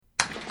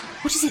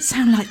What does it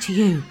sound like to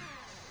you?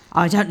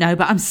 I don't know,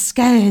 but I'm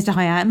scared,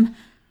 I am.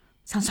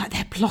 Sounds like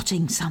they're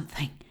plotting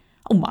something.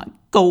 Oh, my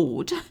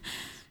God.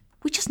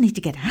 We just need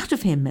to get out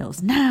of here,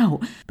 Mills, now.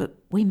 But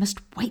we must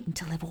wait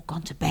until they've all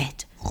gone to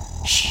bed.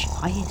 Shh,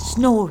 I hear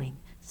snoring.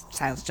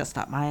 Sounds just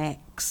like my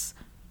ex.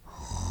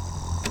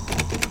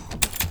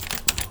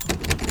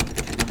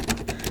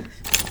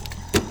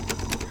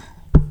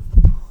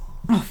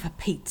 Oh, for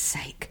Pete's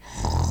sake.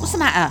 What's the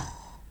matter?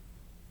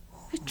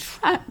 We're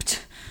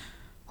trapped.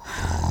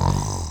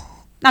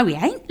 No, we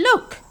ain't.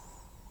 Look.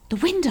 The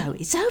window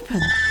is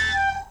open.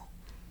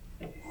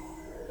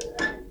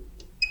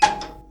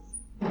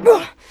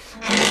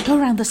 Go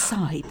around the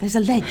side. There's a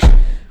ledge.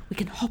 We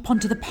can hop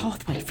onto the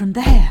pathway from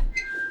there.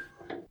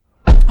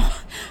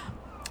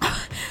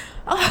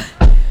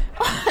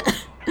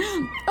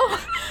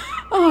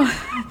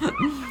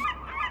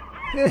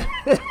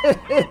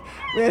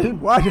 Well,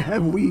 what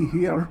have we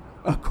here?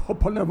 A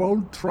couple of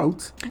old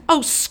trouts.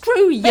 Oh,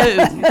 screw you!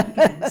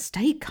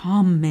 Stay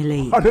calm,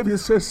 Millie. What have you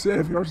to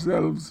save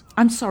yourselves?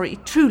 I'm sorry,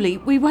 truly,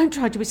 we won't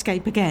try to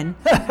escape again.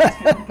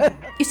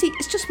 You see,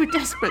 it's just we're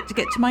desperate to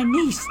get to my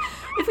niece.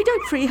 If we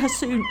don't free her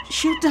soon,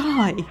 she'll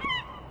die.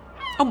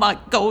 Oh my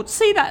God,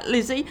 see that,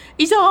 Lizzie?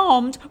 He's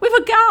armed with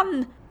a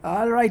gun.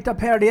 All right,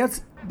 the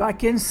idiots,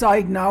 back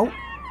inside now.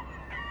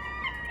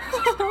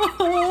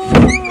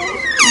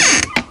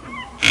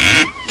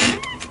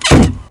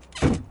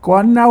 Go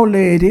on now,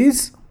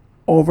 ladies.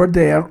 Over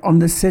there on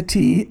the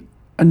settee,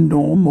 and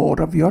no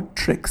more of your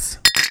tricks.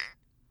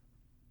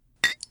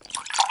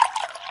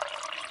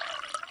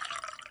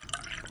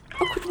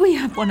 Oh, could we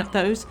have one of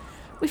those?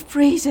 We're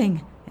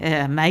freezing.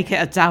 Yeah, make it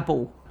a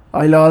double.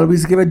 I'll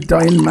always give a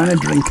dying man a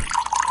drink.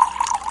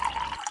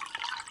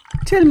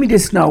 Tell me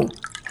this now.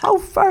 How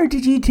far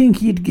did you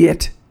think you'd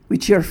get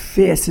with your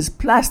faces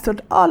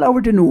plastered all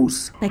over the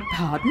nose? Beg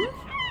pardon?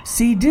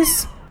 See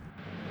this?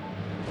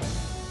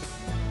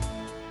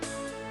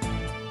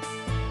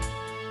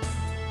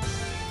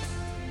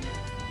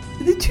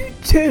 The two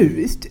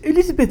terrorists,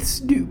 Elizabeth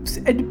Snoops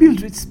and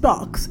Mildred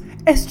Sparks,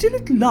 are still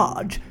at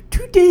large.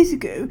 2 days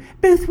ago,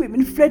 both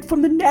women fled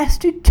from the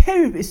nasty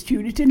terrorist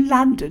unit in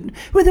London,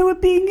 where they were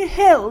being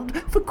held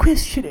for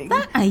questioning.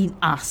 That ain't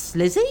us,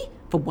 Lizzie.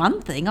 For one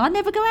thing, I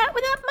never go out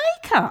without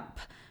makeup.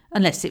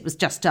 Unless it was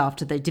just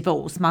after the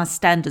divorce. My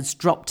standards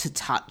dropped a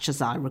touch,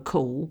 as I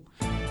recall.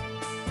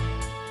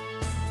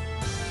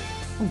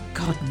 Oh,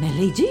 God,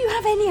 Millie, do you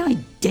have any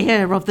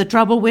idea of the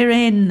trouble we're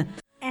in?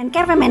 And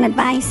government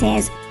advice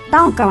is,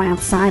 don't go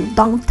outside,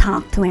 don't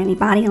talk to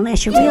anybody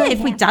unless you really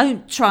if we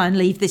don't try and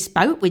leave this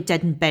boat, we're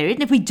dead and buried.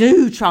 And if we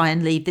do try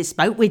and leave this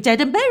boat, we're dead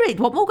and buried.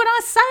 What more can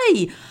I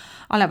say?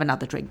 I'll have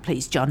another drink,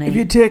 please, Johnny. If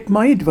you take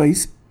my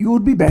advice, you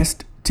would be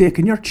best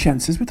taking your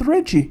chances with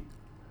Reggie.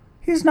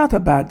 He's not a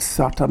bad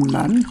sort of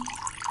man.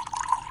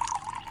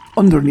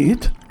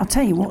 Underneath. I'll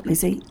tell you what,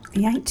 Lizzie,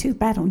 he ain't too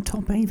bad on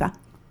top either.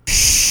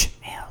 Shh,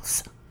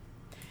 Mills.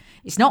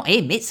 It's not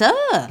him, it's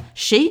her.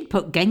 She'd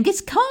put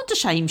Genghis Khan to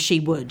shame, she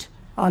would.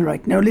 All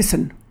right, now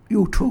listen,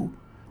 you two.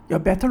 You're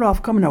better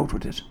off coming out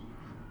with it.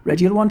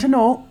 Reggie'll want to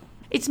know.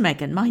 It's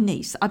Megan, my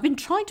niece. I've been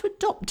trying to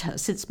adopt her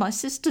since my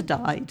sister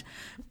died.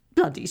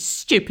 Bloody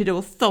stupid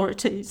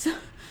authorities.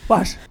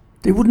 What?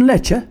 They wouldn't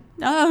let you?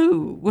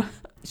 No.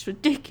 It's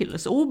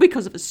ridiculous. All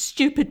because of a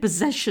stupid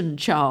possession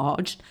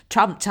charge.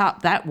 Trumped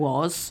up, that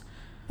was.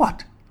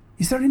 What?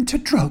 Is there into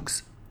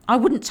drugs? I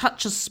wouldn't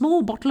touch a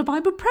small bottle of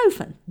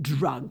ibuprofen.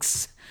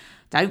 Drugs.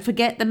 Don't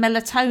forget the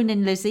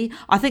melatonin, Lizzie.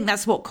 I think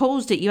that's what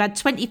caused it. You had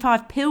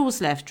 25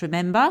 pills left,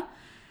 remember?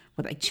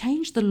 Well, they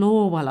changed the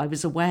law while I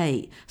was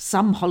away.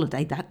 Some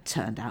holiday that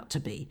turned out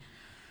to be.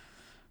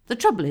 The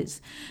trouble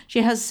is,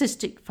 she has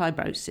cystic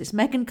fibrosis.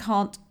 Megan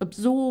can't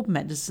absorb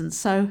medicine,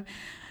 so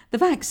the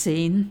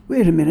vaccine...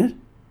 Wait a minute.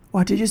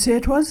 What did you say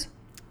it was?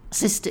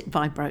 Cystic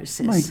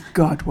fibrosis. My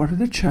God, what are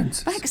the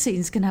chances?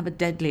 Vaccines can have a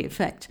deadly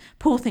effect.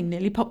 Poor thing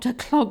nearly popped her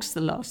clogs the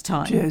last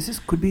time. Jesus,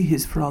 could be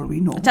his for all we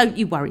know. Don't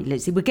you worry,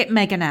 Lizzie. We'll get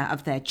Megan out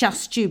of there.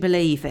 Just you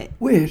believe it.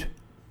 Wait,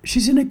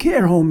 she's in a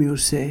care home, you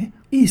say?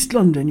 East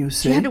London, you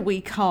say? She had a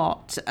weak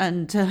heart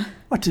and...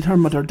 What did her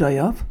mother die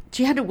of?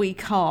 She had a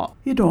weak heart.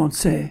 You don't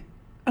say.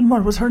 And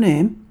what was her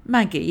name?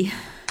 Maggie.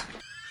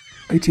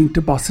 I think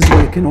the boss is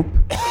waking up.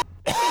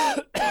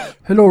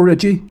 Hello,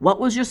 Reggie. What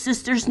was your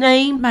sister's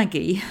name?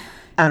 Maggie.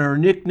 And her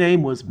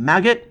nickname was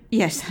Maggot?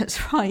 Yes,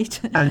 that's right.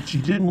 And she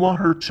didn't want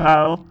her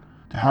child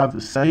to have the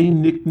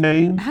same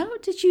nickname? How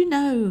did you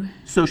know?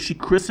 So she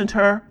christened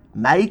her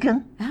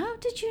Megan? How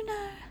did you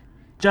know?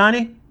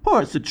 Johnny, pour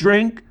us a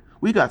drink.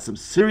 We got some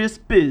serious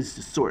biz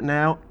to sort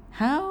out.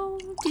 How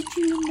did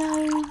you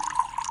know?